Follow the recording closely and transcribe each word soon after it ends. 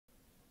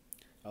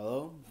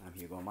Hello, I'm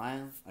Hugo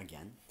Amaya,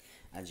 again,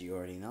 as you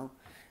already know,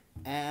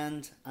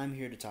 and I'm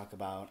here to talk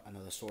about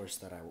another source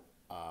that I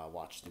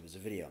watched. It was a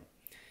video.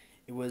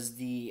 It was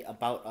the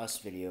About Us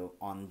video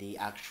on the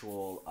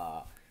actual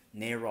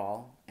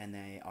NARAL,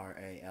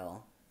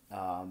 NARAL,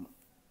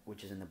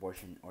 which is an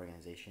abortion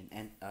organization,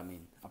 and I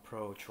mean, a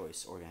pro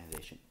choice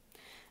organization.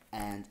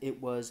 And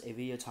it was a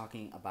video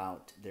talking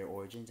about their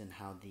origins and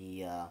how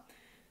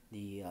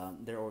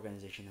their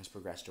organization has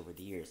progressed over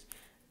the years,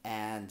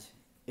 and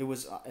it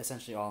was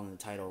essentially all in the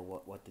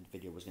title. What the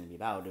video was going to be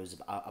about. It was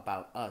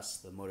about us,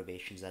 the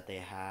motivations that they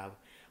have,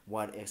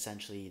 what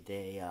essentially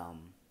they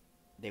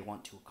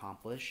want to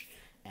accomplish,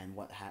 and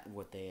what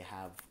they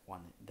have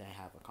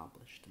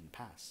accomplished in the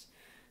past,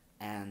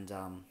 and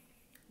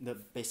the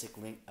basic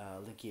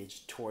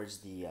linkage towards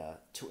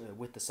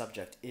with the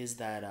subject is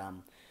that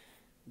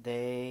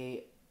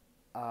they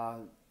uh,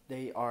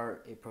 they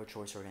are a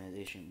pro-choice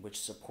organization which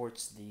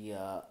supports the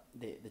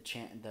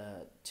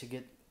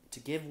to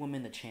give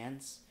women the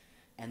chance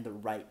and the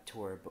right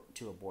to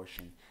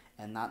abortion,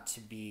 and not to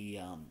be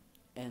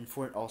and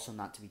for it also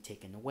not to be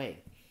taken away.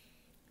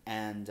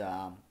 And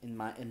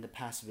in the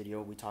past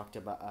video we talked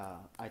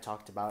about I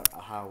talked about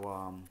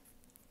how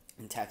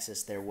in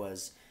Texas there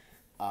was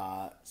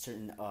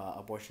certain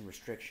abortion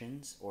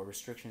restrictions or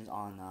restrictions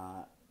on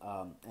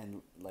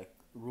and like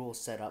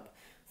rules set up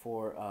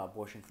for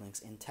abortion clinics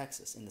in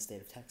Texas, in the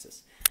state of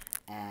Texas,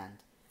 and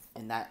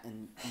in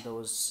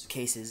those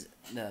cases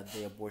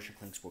the abortion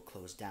clinics were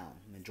closed down,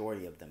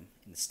 majority of them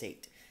in the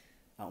state,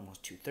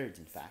 almost 2/3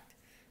 in fact,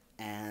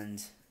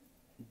 and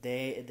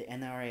the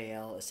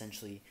NRAL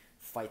essentially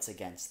fights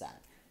against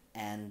that,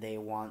 and they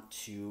want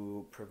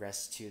to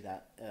progress to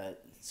that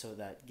so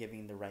that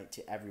giving the right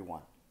to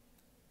everyone,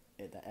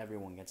 that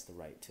everyone gets the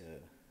right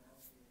to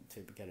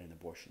get an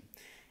abortion,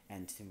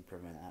 and to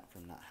prevent that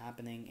from not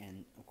happening,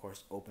 and of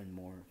course open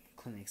more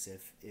clinics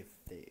if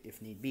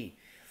need be.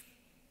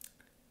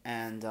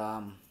 And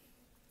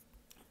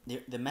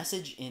the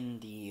message in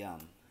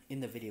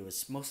the video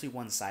is mostly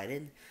one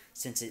sided,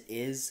 since it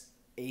is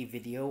a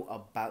video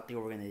about the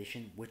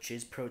organization which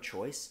is pro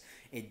choice.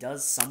 It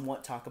does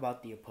somewhat talk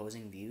about the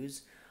opposing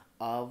views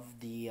of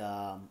the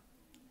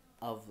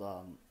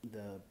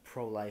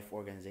pro-life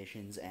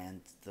organizations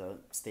and the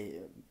state,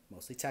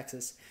 mostly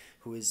Texas,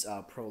 who is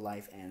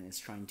pro-life and is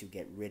trying to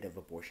get rid of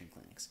abortion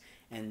clinics.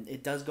 And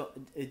it does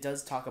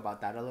talk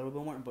about that a little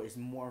bit more, but it's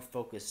more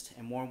focused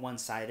and more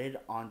one-sided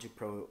onto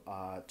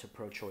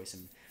pro-choice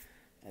and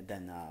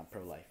than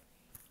pro-life.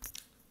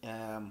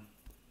 Um,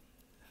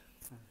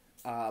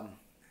 um,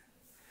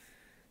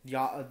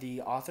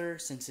 the author,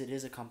 since it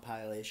is a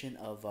compilation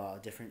of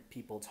different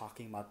people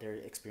talking about their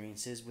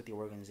experiences with the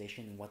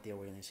organization and what the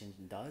organization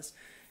does,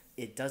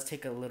 it does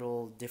take a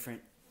little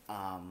different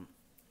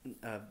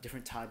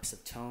different types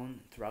of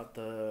tone throughout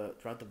the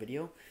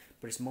video,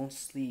 but it's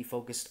mostly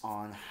focused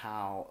on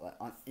how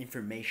on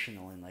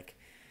informational and like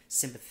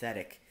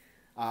sympathetic.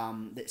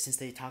 Since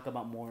they talk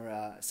about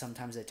more,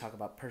 sometimes they talk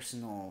about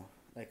personal.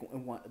 Like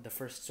the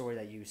first story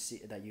that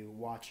you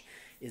watch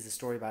is the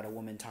story about a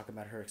woman talking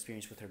about her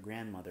experience with her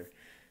grandmother,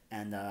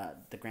 and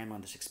the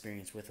grandmother's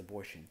experience with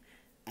abortion,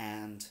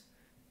 and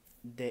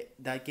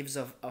that gives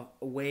a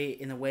way,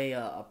 in a way,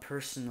 a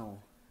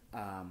personal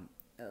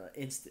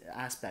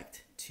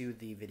aspect to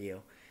the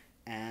video,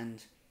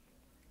 and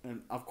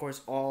of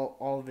course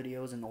all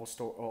videos and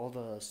all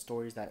the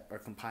stories that are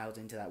compiled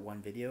into that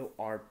one video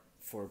are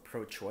for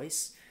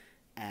pro-choice,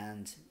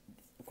 and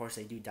of course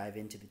they do dive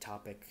into the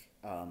topic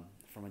from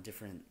the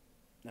different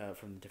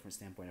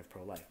standpoint of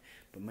pro-life,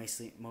 but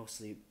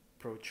mostly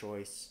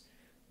pro-choice,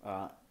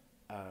 uh,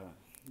 uh,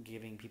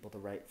 giving people the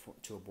right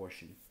to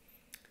abortion.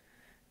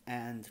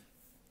 And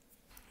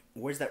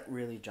words that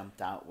really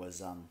jumped out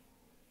was in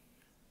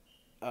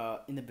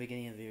the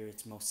beginning of the year,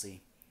 it's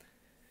mostly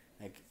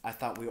like, I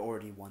thought we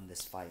already won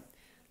this fight.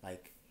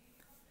 Like,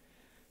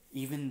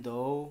 even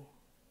though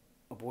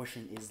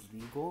abortion is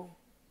legal,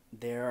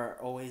 there are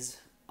always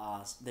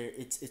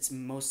it's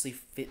mostly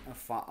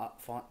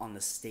fought on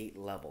the state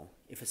level.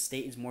 If a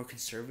state is more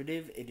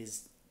conservative, it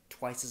is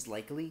twice as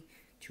likely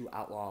to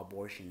outlaw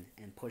abortion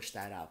and push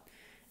that out.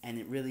 And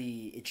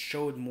it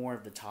showed more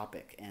of the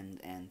topic,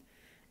 and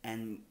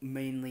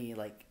mainly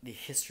like the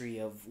history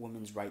of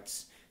women's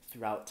rights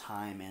throughout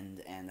time,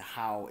 and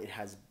how it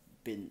has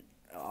been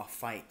a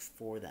fight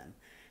for them,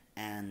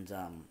 and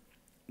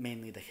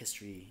mainly the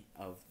history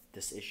of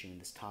this issue and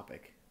this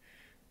topic,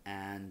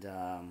 and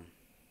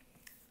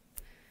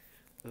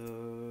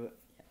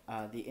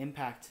the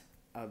impact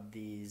of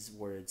these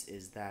words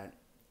is that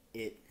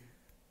it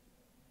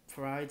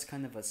provides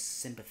kind of a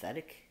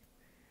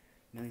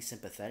mainly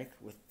sympathetic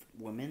with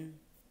women,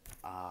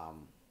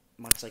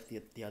 much like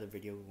the other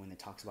video when it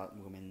talks about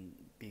women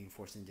being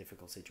forced in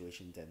difficult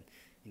situations and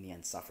in the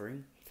end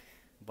suffering.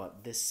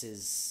 But this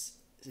is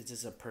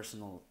a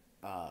personal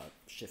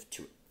shift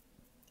to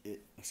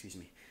it. Excuse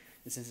me.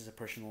 This is a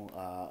personal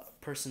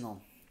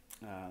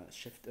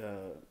shift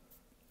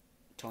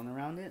tone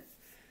around it.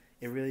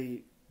 It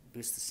really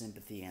boosts the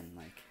sympathy and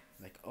like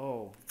like,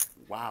 oh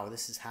wow,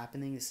 this is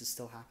happening, this is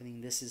still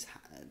happening,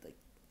 like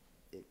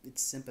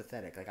it's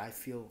sympathetic. Like I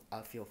feel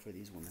for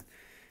these women,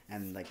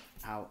 and like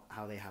how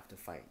they have to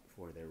fight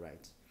for their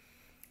rights.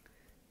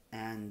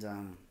 And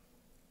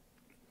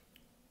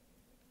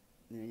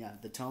yeah,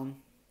 the tone,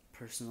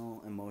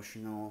 personal,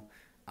 emotional,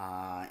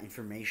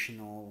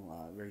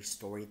 informational, very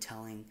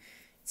storytelling.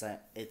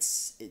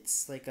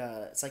 It's like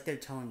they're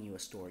telling you a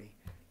story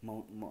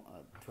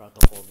throughout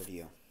the whole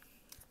video.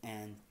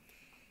 And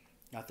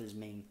the author's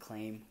main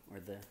claim, or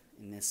the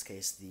in this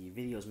case the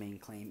video's main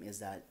claim, is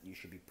that you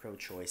should be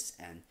pro-choice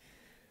and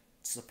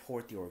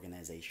support the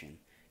organization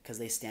because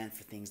they stand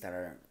for things that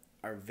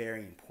are very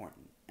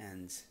important,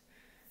 and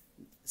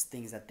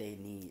things that they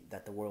need,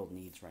 that the world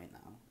needs right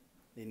now.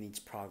 It needs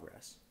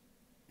progress,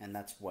 and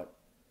that's what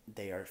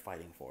they are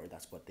fighting for.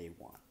 That's what they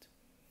want.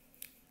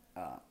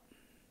 Uh,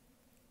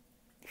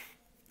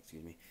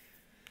 excuse me.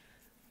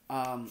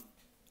 Um,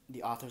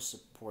 the author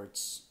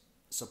supports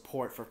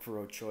support for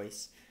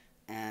pro-choice,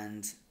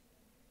 and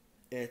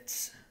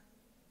it's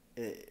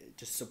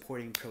just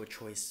supporting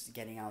pro-choice,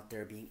 getting out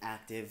there, being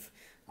active,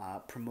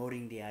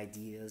 promoting the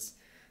ideas,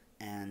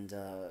 and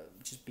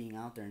just being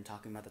out there and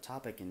talking about the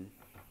topic and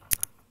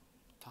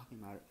talking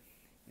about it.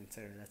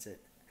 Etc. That's it.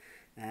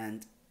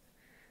 And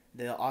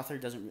the author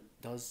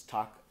does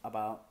talk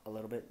about a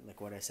little bit,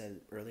 like what I said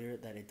earlier,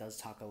 that it does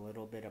talk a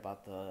little bit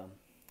about the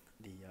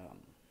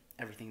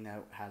everything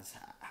that has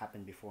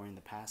happened before in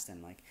the past,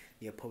 and like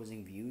the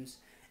opposing views,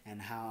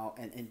 and how,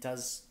 and it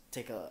does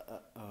take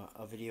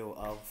a video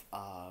of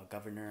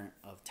governor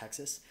of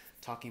Texas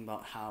talking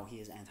about how he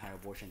is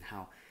anti-abortion,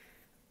 how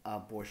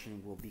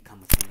abortion will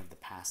become a thing of the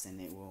past, and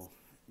it will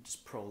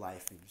just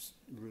pro-life, and just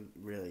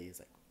really is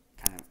like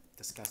kind of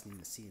disgusting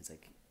to see. It's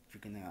like, if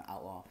you're gonna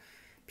outlaw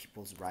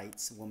people's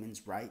rights,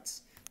 women's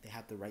rights, they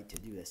have the right to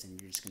do this, and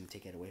you're just gonna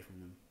take it away from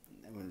them.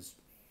 It was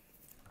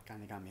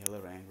kind of got me a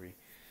little angry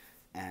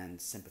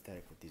and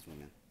sympathetic with these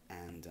women.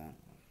 And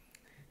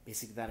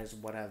basically, that is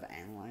what I've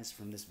analyzed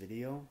from this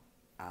video.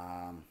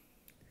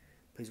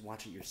 Please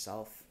watch it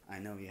yourself. I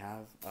know you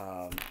have,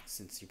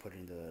 since you put it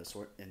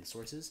in the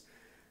sources.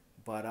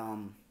 But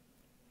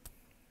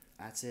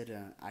that's it.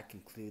 I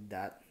conclude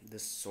that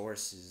this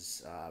source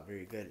is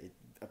very good. It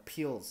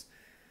appeals,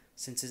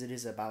 since it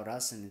is about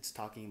us and it's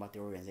talking about the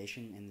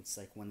organization, and it's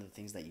like one of the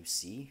things that you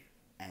see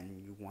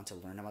and you want to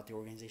learn about the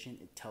organization.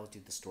 It tells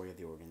you the story of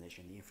the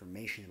organization, the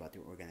information about the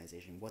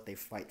organization, what they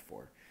fight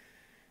for,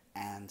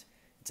 and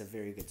it's a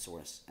very good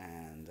source.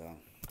 And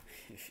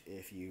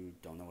if you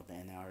don't know what the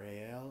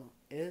NRAL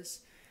is,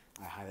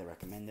 I highly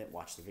recommend it.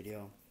 Watch the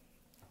video,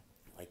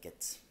 like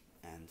it,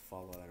 and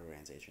follow that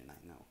organization.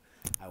 I know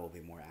I will be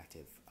more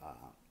active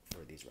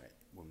for these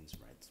women's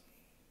rights.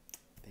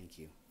 Thank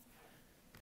you.